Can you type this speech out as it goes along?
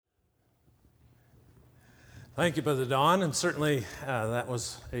Thank you, Brother Don, and certainly that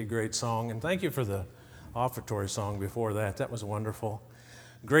was a great song. And thank you for the offertory song before that. That was wonderful.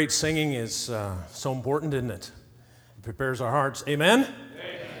 Great singing is so important, isn't it? It prepares our hearts. Amen?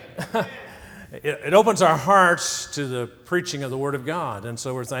 Amen. It opens our hearts to the preaching of the Word of God, and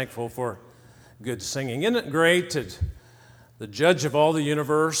so we're thankful for good singing. Isn't it great that the judge of all the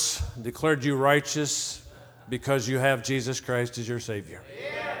universe declared you righteous because you have Jesus Christ as your Savior?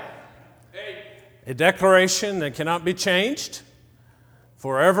 Yeah. A declaration that cannot be changed,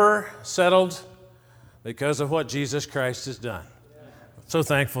 forever settled because of what Jesus Christ has done. So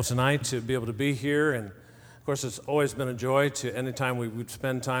thankful tonight to be able to be here, and of course it's always been a joy to anytime we would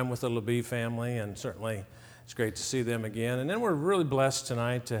spend time with the LeBee family, and certainly it's great to see them again. And then we're really blessed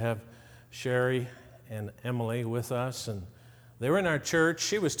tonight to have Sherry and Emily with us, and they were in our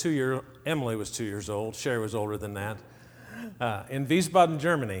church. Emily was 2 years old. Sherry was older than that. In Wiesbaden,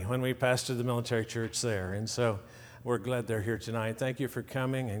 Germany, when we pastored the military church there. And so we're glad they're here tonight. Thank you for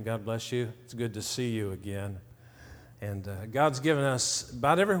coming, and God bless you. It's good to see you again. And God's given us,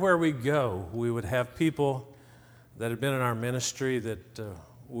 about everywhere we go, we would have people that have been in our ministry that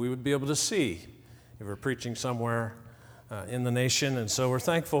we would be able to see if we're preaching somewhere in the nation. And so we're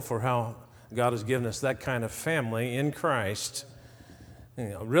thankful for how God has given us that kind of family in Christ,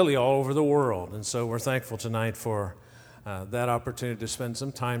 really all over the world. And so we're thankful tonight for that opportunity to spend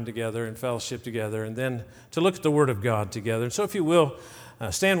some time together and fellowship together, and then to look at the Word of God together. And so if you will,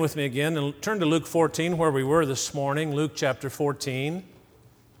 stand with me again and turn to Luke 14, where we were this morning, Luke chapter 14.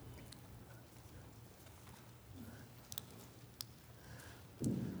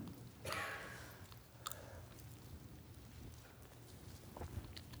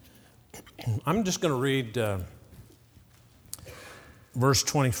 I'm just going to read verse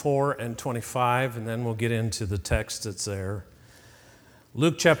 24 and 25, and then we'll get into the text that's there.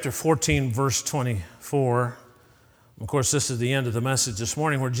 Luke chapter 14, verse 24. Of course, this is the end of the message this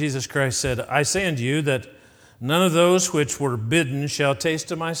morning, where Jesus Christ said, "I say unto you that none of those which were bidden shall taste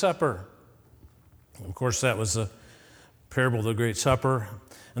of my supper." Of course, that was the parable of the great supper.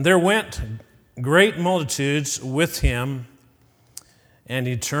 "And there went great multitudes with him, and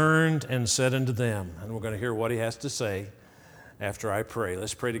he turned and said unto them," and we're going to hear what he has to say after I pray.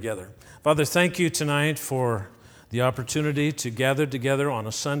 Let's pray together. Father, thank you tonight for the opportunity to gather together on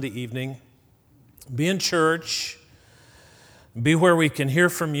a Sunday evening, be in church, be where we can hear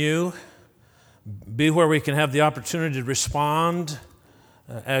from you, be where we can have the opportunity to respond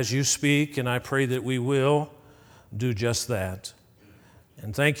as you speak, and I pray that we will do just that.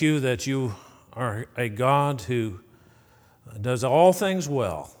 And thank you that you are a God who does all things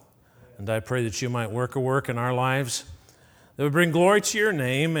well, and I pray that you might work a work in our lives that would bring glory to your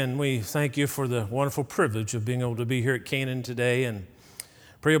name, and we thank you for the wonderful privilege of being able to be here at Canaan today, and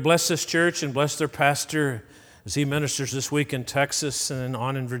pray you bless this church and bless their pastor as he ministers this week in Texas and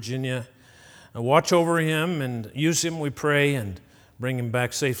on in Virginia. And watch over him and use him, we pray, and bring him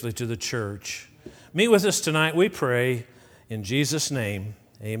back safely to the church. Meet with us tonight, we pray, in Jesus' name,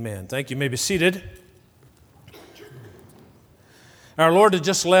 amen. Thank you. You may be seated. Our Lord had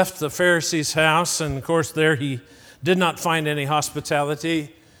just left the Pharisee's house, and of course there he did not find any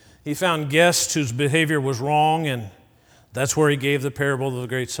hospitality. He found guests whose behavior was wrong, and that's where he gave the parable of the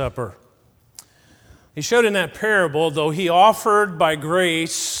great supper. He showed in that parable, though he offered by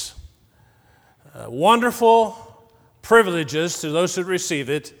grace wonderful privileges to those who receive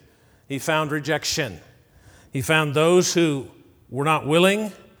it, he found rejection. He found those who were not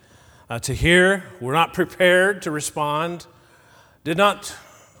willing to hear, were not prepared to respond, did not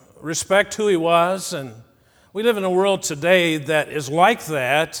respect who he was, and we live in a world today that is like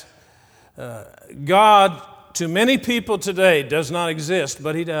that. God, to many people today, does not exist,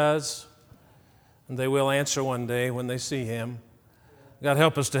 but he does. And they will answer one day when they see him. God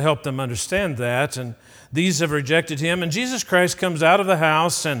help us to help them understand that. And these have rejected him. And Jesus Christ comes out of the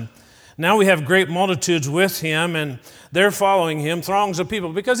house, and now we have great multitudes with him, and they're following him, throngs of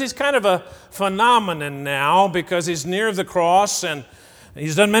people, because he's kind of a phenomenon now, because he's near the cross, and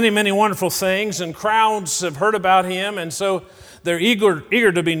he's done many, many wonderful things, and crowds have heard about him, and so they're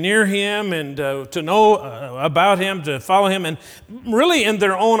eager to be near him and to know about him, to follow him. And really, in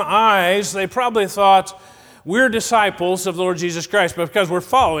their own eyes, they probably thought, we're disciples of the Lord Jesus Christ, but because we're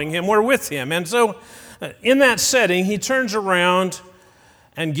following him, we're with him. And so in that setting, he turns around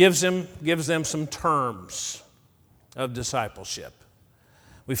and gives them some terms of discipleship.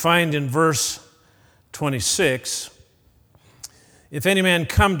 We find in verse 26, "If any man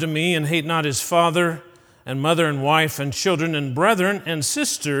come to me and hate not his father and mother and wife and children and brethren and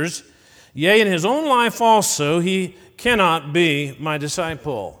sisters, yea, in his own life also, he cannot be my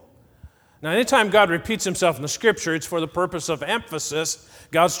disciple." Now, anytime God repeats himself in the Scripture, it's for the purpose of emphasis.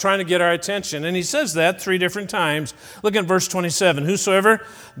 God's trying to get our attention. And he says that 3 different times. Look at verse 27. Whosoever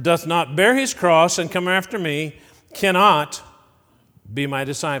doth not bear his cross and come after me cannot be my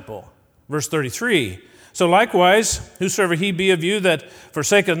disciple. Verse 33. So likewise, whosoever he be of you that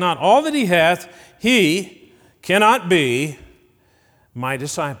forsaketh not all that he hath, he cannot be my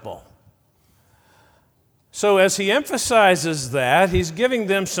disciple. So as he emphasizes that, he's giving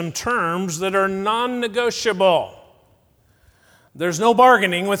them some terms that are non-negotiable. There's no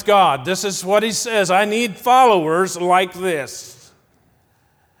bargaining with God. This is what he says. I need followers like this.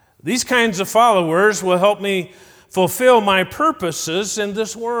 These kinds of followers will help me fulfill my purposes in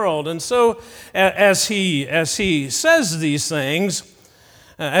this world. And so as he says these things,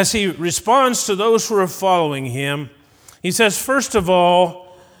 as he responds to those who are following him, he says, first of all,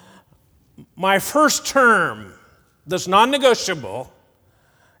 my first term that's non-negotiable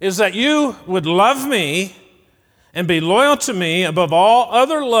is that you would love me and be loyal to me above all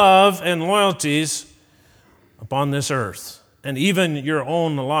other love and loyalties upon this earth, and even your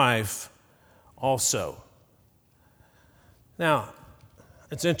own life also. Now,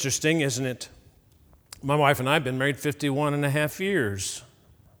 it's interesting, isn't it? My wife and I have been married 51 and a half years.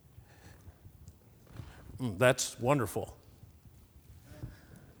 That's wonderful.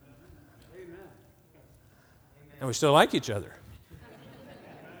 And we still like each other.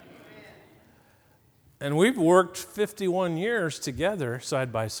 And we've worked 51 years together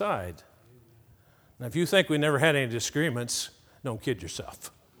side by side. Now, if you think we never had any disagreements, don't kid yourself.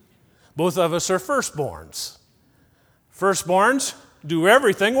 Both of us are firstborns. Firstborns do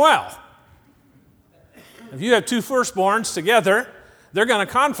everything well. If you have two firstborns together, they're going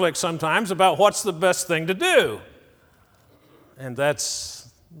to conflict sometimes about what's the best thing to do. And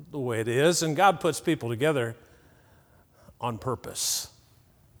that's the way it is. And God puts people together on purpose.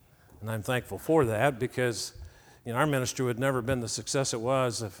 And I'm thankful for that because, our ministry would never have been the success it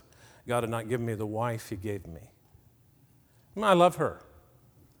was if God had not given me the wife he gave me. And I love her.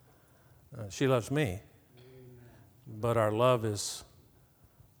 She loves me. But our love is,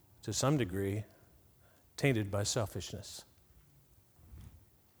 to some degree, tainted by selfishness.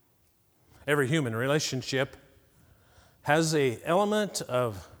 Every human relationship has an element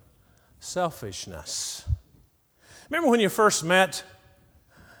of selfishness. Remember when you first met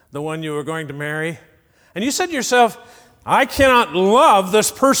the one you were going to marry? And you said to yourself, I cannot love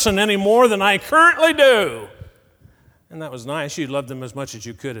this person any more than I currently do. And that was nice. You loved them as much as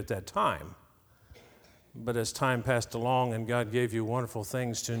you could at that time. But as time passed along and God gave you wonderful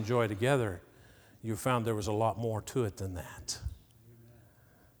things to enjoy together, you found there was a lot more to it than that.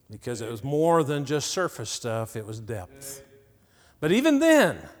 Because it was more than just surface stuff, it was depth. But even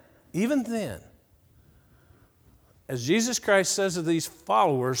then, as Jesus Christ says to these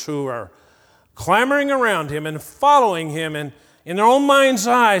followers who are clamoring around him and following him and in their own mind's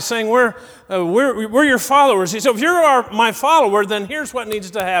eye saying, we're your followers. He said, if you're my follower, then here's what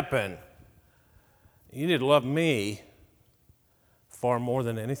needs to happen. You need to love me far more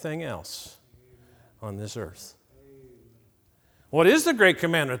than anything else on this earth. What is the great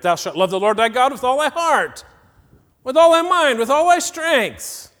commandment? Thou shalt love the Lord thy God with all thy heart, with all thy mind, with all thy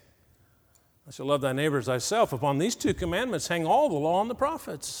strength. Thou shalt love thy neighbor as thyself. Upon these two commandments hang all the law and the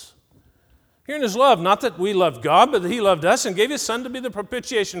prophets. Herein is love, not that we loved God, but that he loved us and gave his Son to be the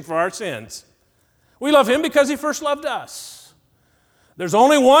propitiation for our sins. We love him because he first loved us. There's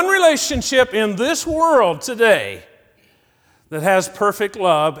only one relationship in this world today that has perfect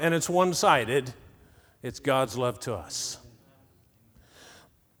love, and it's one-sided. It's God's love to us.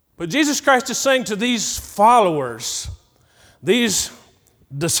 But Jesus Christ is saying to these followers, these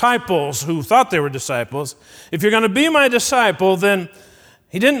disciples who thought they were disciples, if you're going to be my disciple, then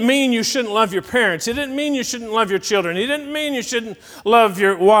he didn't mean you shouldn't love your parents. He didn't mean you shouldn't love your children. He didn't mean you shouldn't love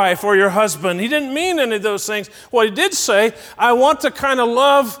your wife or your husband. He didn't mean any of those things. What he did say, I want the kind of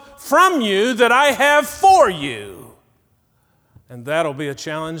love from you that I have for you. And that'll be a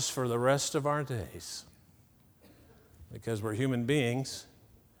challenge for the rest of our days. Because we're human beings,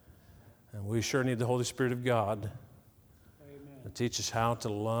 and we sure need the Holy Spirit of God to teach us how to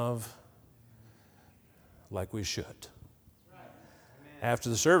love like we should. After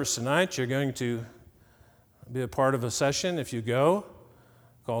the service tonight, you're going to be a part of a session, if you go,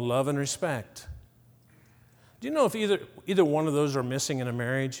 called Love and Respect. Do you know if either one of those are missing in a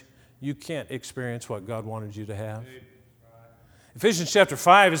marriage, you can't experience what God wanted you to have? Ephesians chapter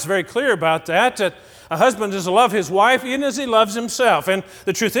 5 is very clear about that a husband is to love his wife even as he loves himself. And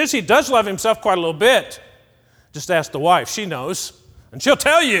the truth is, he does love himself quite a little bit. Just ask the wife. She knows, and she'll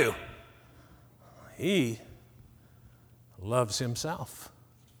tell you. He loves himself.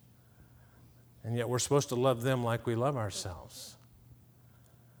 And yet we're supposed to love them like we love ourselves.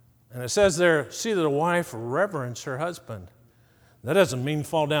 And it says there, see that a wife reverence her husband. That doesn't mean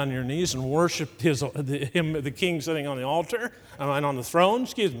fall down on your knees and worship the king sitting on the altar, on the throne,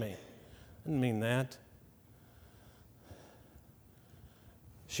 excuse me. Doesn't mean that.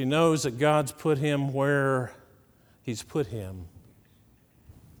 She knows that God's put him where he's put him.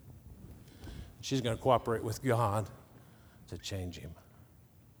 She's going to cooperate with God to change him.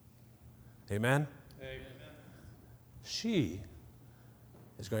 Amen? Amen. She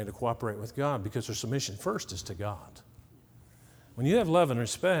is going to cooperate with God because her submission first is to God. When you have love and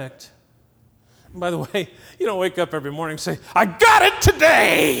respect, and by the way, you don't wake up every morning and say, I got it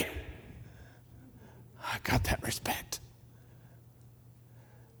today. I got that respect.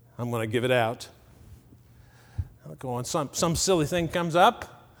 I'm going to give it out. I'll go on. Some silly thing comes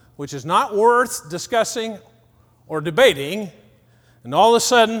up, which is not worth discussing or debating, and all of a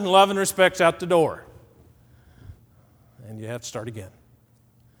sudden, love and respect's out the door. And you have to start again.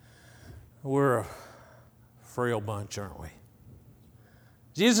 We're a frail bunch, aren't we?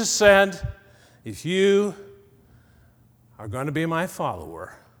 Jesus said, if you are going to be my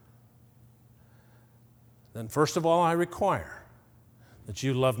follower, then first of all, I require that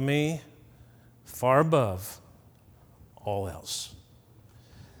you love me far above all else.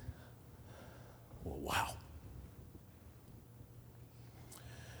 Well, wow.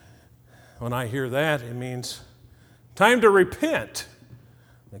 When I hear that, it means time to repent,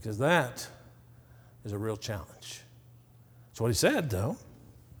 because that is a real challenge. That's what he said, though.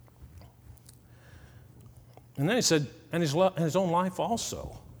 And then he said, and his own life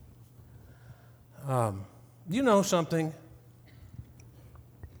also. You know something?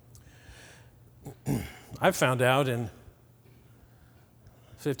 I've found out in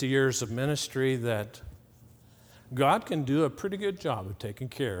 50 years of ministry that God can do a pretty good job of taking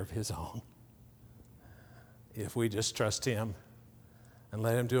care of his own if we just trust him and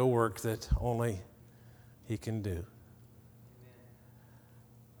let him do a work that only he can do.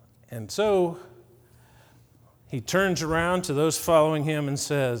 And so he turns around to those following him and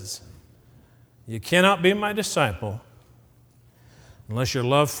says, you cannot be my disciple unless your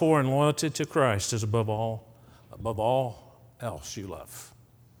love for and loyalty to Christ is above all else you love.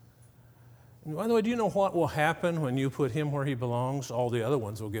 And by the way, do you know what will happen when you put him where he belongs? All the other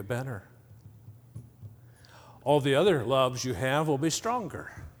ones will get better. All the other loves you have will be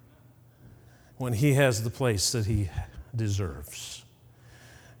stronger when he has the place that he deserves.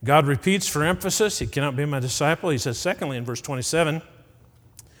 God repeats for emphasis, he cannot be my disciple. He says, secondly, in verse 27,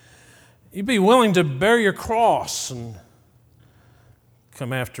 you be willing to bear your cross and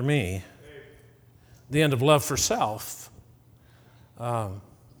come after me. The end of love for self. I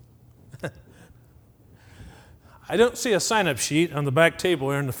don't see a sign-up sheet on the back table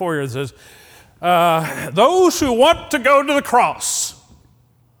here in the foyer that says, those who want to go to the cross.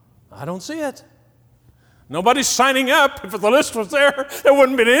 I don't see it. Nobody's signing up. If the list was there, there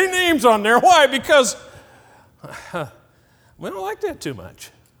wouldn't be any names on there. Why? Because we don't like that too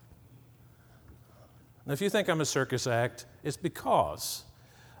much. And if you think I'm a circus act, it's because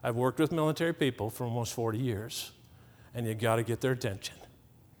I've worked with military people for almost 40 years, and you got to get their attention.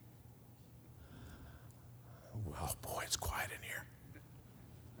 Well, boy, it's quiet in here.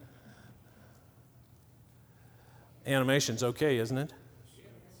 Animation's okay, isn't it?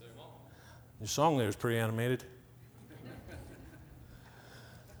 Your song there is pretty animated.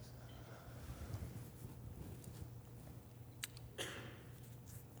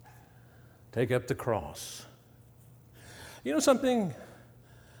 Take up the cross. You know something?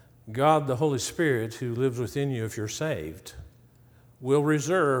 God, the Holy Spirit, who lives within you if you're saved, will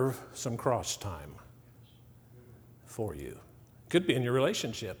reserve some cross time for you. It could be in your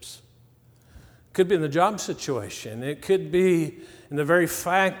relationships. It could be in the job situation. It could be in the very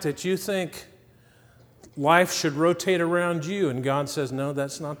fact that you think life should rotate around you, and God says, no,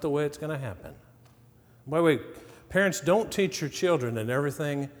 that's not the way it's going to happen. By the way, parents, don't teach your children that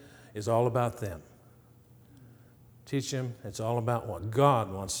everything is all about them. Teach them it's all about what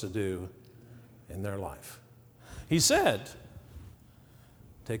God wants to do in their life. He said,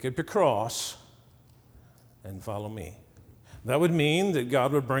 take up your cross and follow me. That would mean that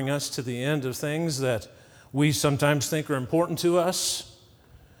God would bring us to the end of things that we sometimes think are important to us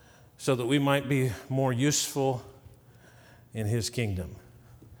so that we might be more useful in his kingdom.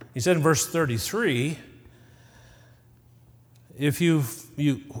 He said in verse 33, if you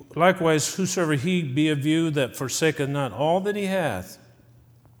likewise, whosoever he be of you that forsaketh not all that he hath.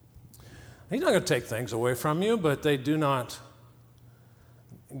 He's not going to take things away from you, but they do not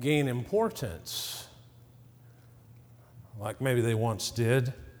gain importance like maybe they once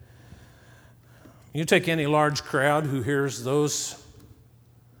did. You take any large crowd who hears those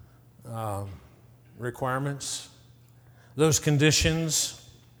requirements, those conditions,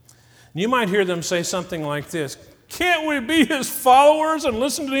 you might hear them say something like this: can't we be his followers and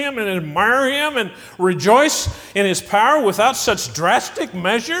listen to him and admire him and rejoice in his power without such drastic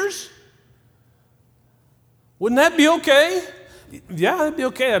measures? Wouldn't that be okay? Yeah, that'd be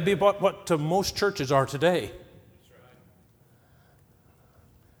okay. That'd be what most churches are today.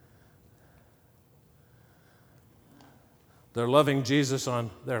 They're loving Jesus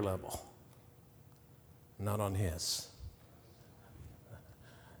on their level, not on his.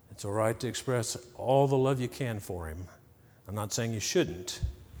 It's all right to express all the love you can for him. I'm not saying you shouldn't.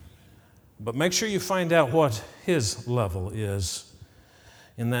 But make sure you find out what his level is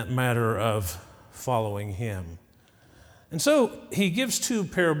in that matter of following him. And so he gives two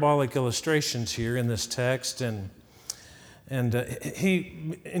parabolic illustrations here in this text, and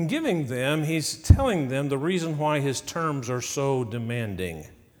he, in giving them, he's telling them the reason why his terms are so demanding.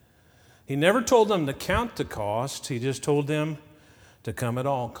 He never told them to count the cost. He just told them to come at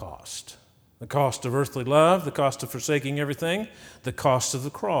all cost. The cost of earthly love, the cost of forsaking everything, the cost of the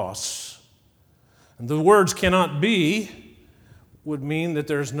cross. And the words cannot be would mean that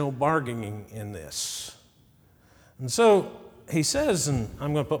there's no bargaining in this. And so he says, and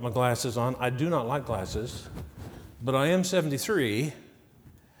I'm going to put my glasses on. I do not like glasses, but I am 73,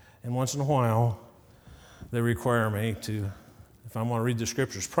 and once in a while they require me to, if I want to read the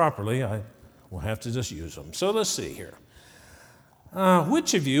scriptures properly, I will have to just use them. So let's see here.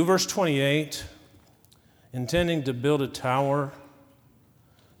 Which of you, verse 28, intending to build a tower,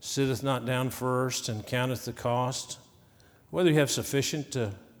 sitteth not down first and counteth the cost, whether you have sufficient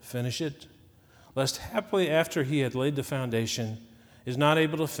to finish it? Lest haply after he had laid the foundation, is not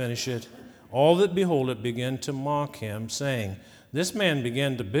able to finish it, all that behold it begin to mock him, saying, this man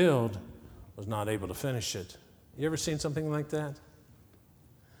began to build, was not able to finish it. You ever seen something like that?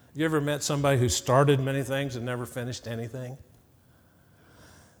 You ever met somebody who started many things and never finished anything?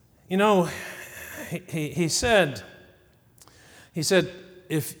 You know, he said,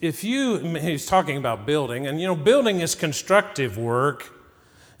 if you, he's talking about building, and you know, building is constructive work.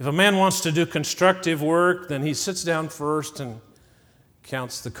 If a man wants to do constructive work, then he sits down first and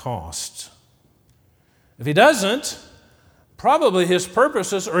counts the cost. If he doesn't, probably his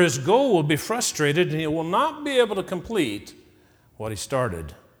purposes or his goal will be frustrated and he will not be able to complete what he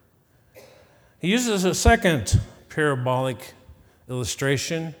started. He uses a second parabolic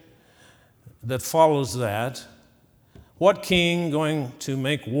illustration that follows that. What king going to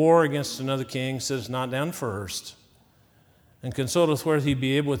make war against another king sits not down first, and consulteth whether he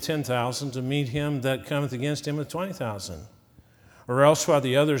be able with 10,000 to meet him that cometh against him with 20,000? Or else, while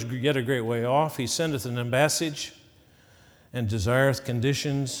the others yet a great way off, he sendeth an embassage and desireth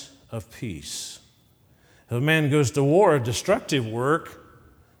conditions of peace. If a man goes to war, a destructive work,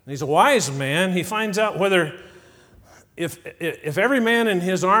 and he's a wise man, he finds out whether if every man in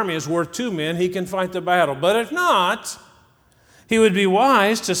his army is worth 2 men, he can fight the battle. But if not, he would be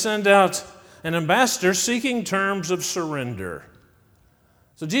wise to send out an ambassador seeking terms of surrender.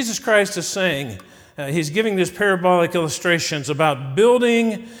 So Jesus Christ is saying, he's giving these parabolic illustrations about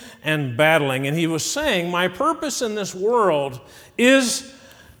building and battling. And he was saying, my purpose in this world is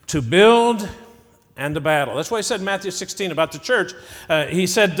to build and to battle. That's why he said in Matthew 16 about the church. He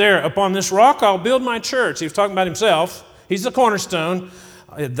said there, upon this rock I'll build my church. He was talking about himself. He's the cornerstone.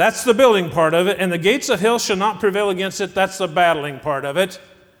 That's the building part of it. And the gates of hell shall not prevail against it. That's the battling part of it.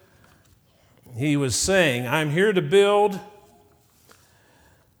 He was saying, I'm here to build,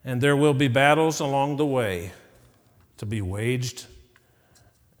 and there will be battles along the way to be waged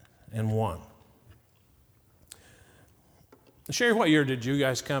and won. Sherry, what year did you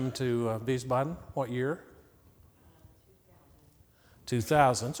guys come to Wiesbaden? What year?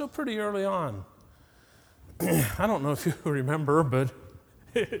 2000. So pretty early on. I don't know if you remember, but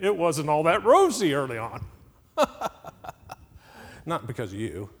it wasn't all that rosy early on. Not because of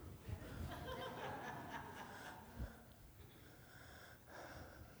you.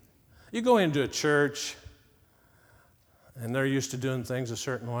 You go into a church, and they're used to doing things a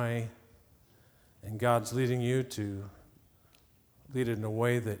certain way, and God's leading you to lead it in a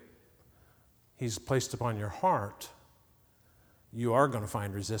way that He's placed upon your heart. You are going to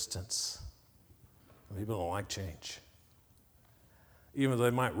find resistance. People don't like change. Even though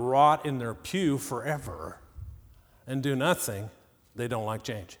they might rot in their pew forever and do nothing, they don't like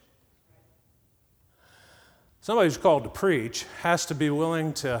change. Somebody who's called to preach has to be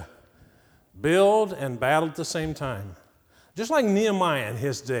willing to build and battle at the same time. Just like Nehemiah in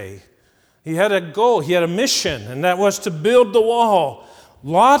his day. He had a goal, he had a mission, and that was to build the wall.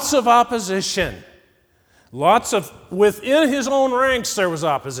 Lots of opposition. Within his own ranks there was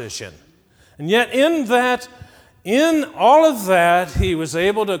opposition. And yet in all of that, he was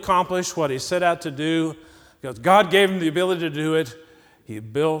able to accomplish what he set out to do because God gave him the ability to do it. He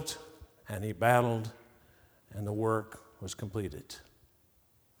built and he battled, and the work was completed.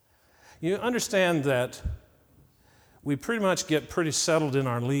 You understand that we pretty much get pretty settled in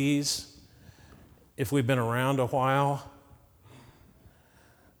our lees if we've been around a while.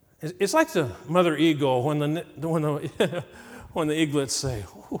 It's like the mother eagle when the eaglets say,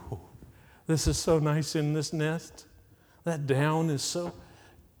 "Ooh, this is so nice in this nest. That down is so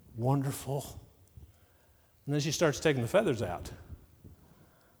wonderful." And then she starts taking the feathers out.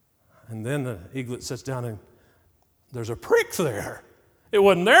 And then the eaglet sits down and there's a prick there. It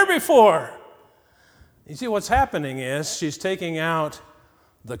wasn't there before. You see, what's happening is she's taking out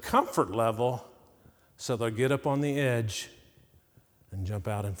the comfort level so they'll get up on the edge and jump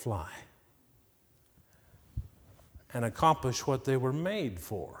out and fly and accomplish what they were made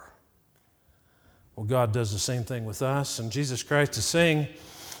for. Well, God does the same thing with us, and Jesus Christ is saying,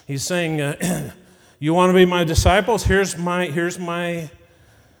 He's saying, you want to be my disciples? Here's my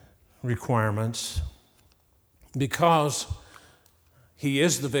requirements, because He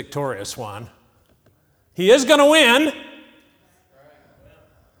is the victorious one. He is going to win.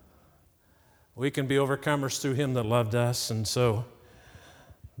 We can be overcomers through Him that loved us, and so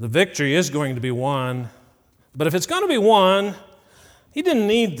the victory is going to be won. But if it's going to be won, He didn't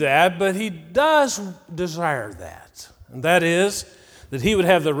need that, but He does desire that. And that is that He would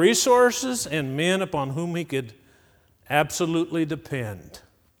have the resources and men upon whom He could absolutely depend.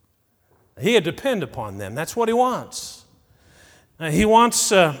 He could depend upon them. That's what He wants. He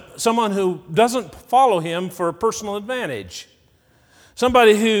wants someone who doesn't follow Him for personal advantage.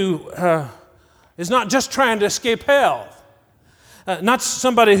 Somebody who is not just trying to escape hell. Not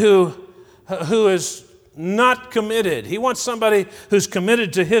somebody who is not committed. He wants somebody who's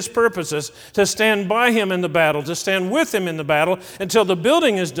committed to His purposes, to stand by Him in the battle, to stand with Him in the battle until the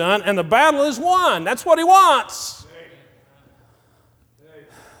building is done and the battle is won. That's what He wants.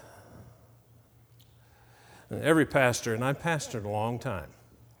 Every pastor, and I pastored a long time,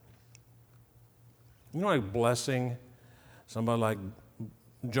 you know what a blessing somebody like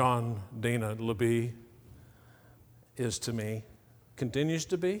John Dana LeBee is to me, continues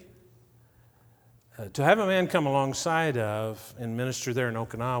to be? To have a man come alongside of in ministry there in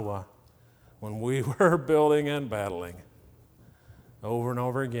Okinawa when we were building and battling over and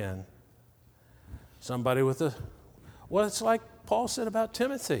over again. Somebody with well, it's like Paul said about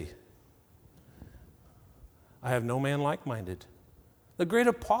Timothy. I have no man like-minded. The great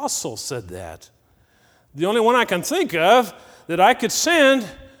apostle said that. The only one I can think of that I could send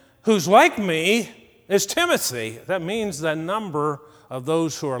who's like me is Timothy. That means the number of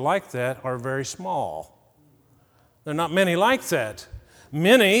those who are like that are very small. There are not many like that.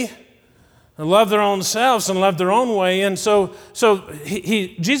 Many love their own selves and love their own way. And so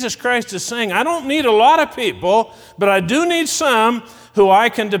Jesus Christ is saying, I don't need a lot of people, but I do need some who I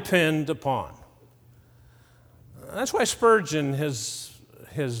can depend upon. That's why Spurgeon, his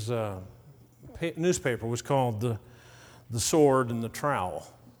newspaper was called The Sword and the Trowel.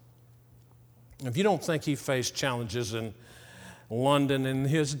 If you don't think he faced challenges in London in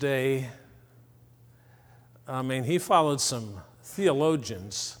his day, I mean, he followed some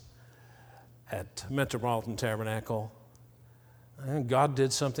theologians at Metropolitan Tabernacle, and God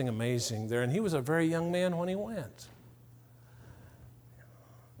did something amazing there, and he was a very young man when he went.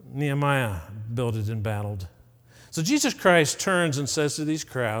 Nehemiah built it and battled. So Jesus Christ turns and says to these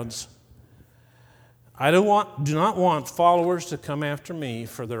crowds, I do not want followers to come after me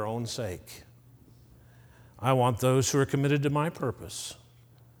for their own sake. I want those who are committed to my purpose.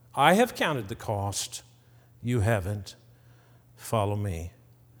 I have counted the cost. You haven't. Follow me.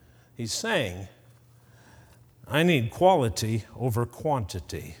 He's saying, I need quality over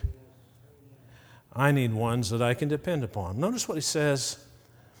quantity. I need ones that I can depend upon. Notice what he says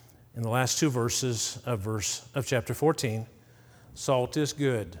in the last two verses of chapter 14. Salt is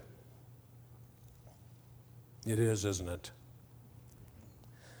good. It is, isn't it?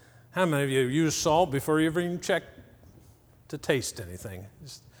 How many of you use salt before you ever even check to taste anything?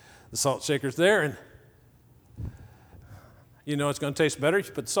 The salt shaker's there, and you know it's going to taste better if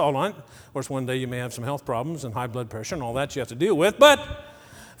you put the salt on it. Of course, one day you may have some health problems and high blood pressure and all that you have to deal with, but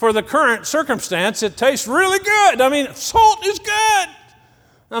for the current circumstance, it tastes really good. I mean, salt is good.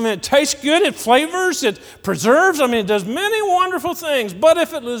 I mean, it tastes good, it flavors, it preserves. I mean, it does many wonderful things, but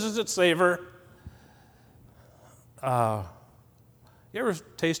if it loses its savor, you ever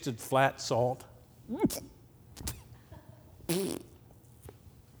tasted flat salt?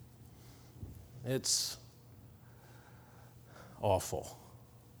 It's awful.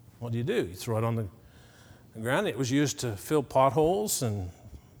 What do? You throw it on the ground. It was used to fill potholes, and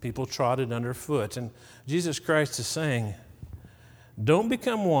people trod it underfoot. And Jesus Christ is saying, don't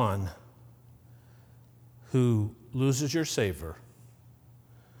become one who loses your savor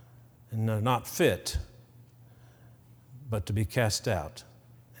and are not fit, but to be cast out.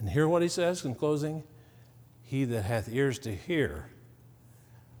 And hear what he says in closing? He that hath ears to hear,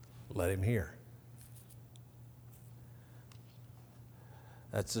 let him hear.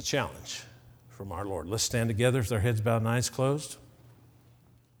 That's the challenge from our Lord. Let's stand together with our heads bowed and eyes closed.